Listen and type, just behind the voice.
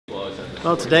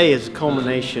Well, today is a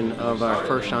culmination of our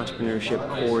first entrepreneurship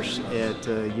course at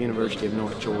the University of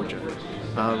North Georgia.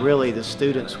 Really, the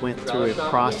students went through a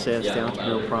process, the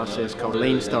entrepreneurial process called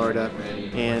Lean Startup,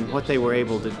 and what they were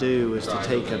able to do was to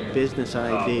take a business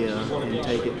idea and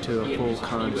take it to a full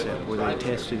concept where they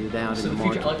tested it out in the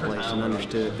marketplace and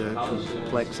understood the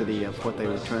complexity of what they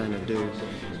were trying to do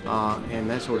and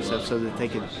that sort of stuff, so that they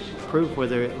could prove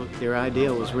whether their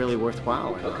idea was really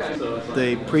worthwhile.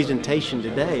 The presentation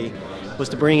today was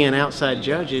to bring in outside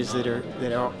judges that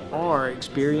are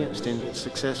experienced and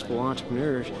successful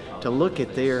entrepreneurs to look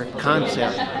at their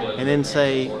concept and then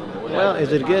say, well,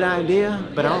 is it a good idea?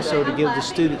 But also to give the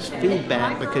students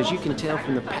feedback, because you can tell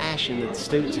from the passion that the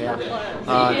students have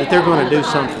that they're going to do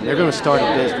something. They're going to start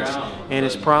a business, and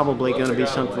it's probably going to be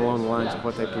something along the lines of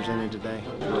what they presented today.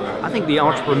 I think the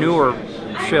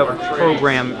Entrepreneurship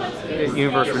program at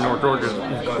University of North Georgia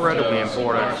is incredibly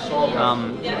important.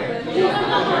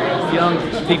 Young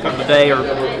people today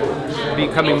are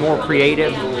becoming more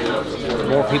creative.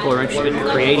 More people are interested in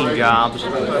creating jobs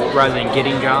rather than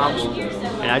getting jobs.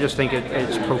 And I just think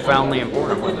it's profoundly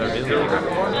important what they're doing.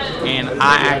 And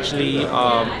I actually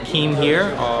came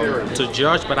here to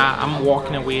judge, but I'm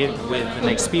walking away with an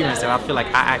experience that I feel like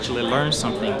I actually learned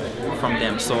something from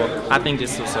them. So I think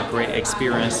this was a great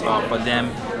experience for them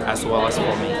as well as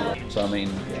for me. So I mean,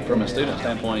 from a student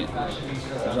standpoint,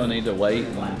 there's no need to wait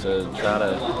and to try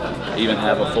to even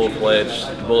have a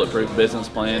full-fledged bulletproof business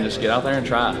plan. Just get out there and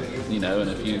try, and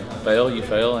if you fail, you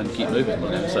fail and keep moving,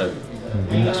 So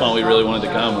that's why we really wanted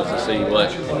to come, was to see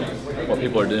what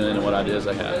people are doing and what ideas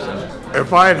they have. So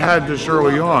if I had had this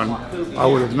early on, I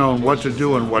would have known what to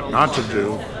do and what not to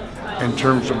do in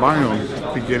terms of my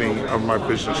own beginning of my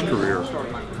business career.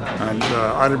 And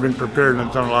I'd have been prepared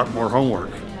and done a lot more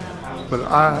homework. But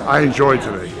I enjoyed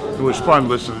today. It was fun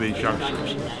listening to these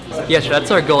youngsters. Yes, that's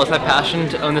our goal. It's my passion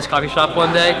to own this coffee shop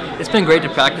one day. It's been great to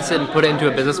practice it and put it into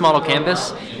a business model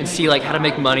canvas and see how to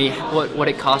make money, what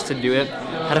it costs to do it,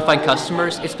 how to find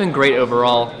customers. It's been great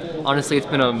overall. Honestly, it's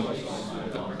been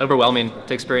overwhelming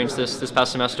to experience this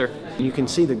past semester. You can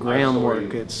see the groundwork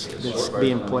that's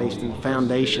being placed and the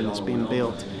foundation that's being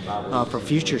built for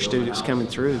future students coming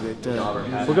through.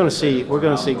 That we're going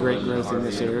to see great growth in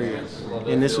this area,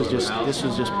 and this was just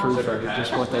proof of it,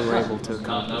 just what they were able to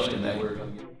accomplish today.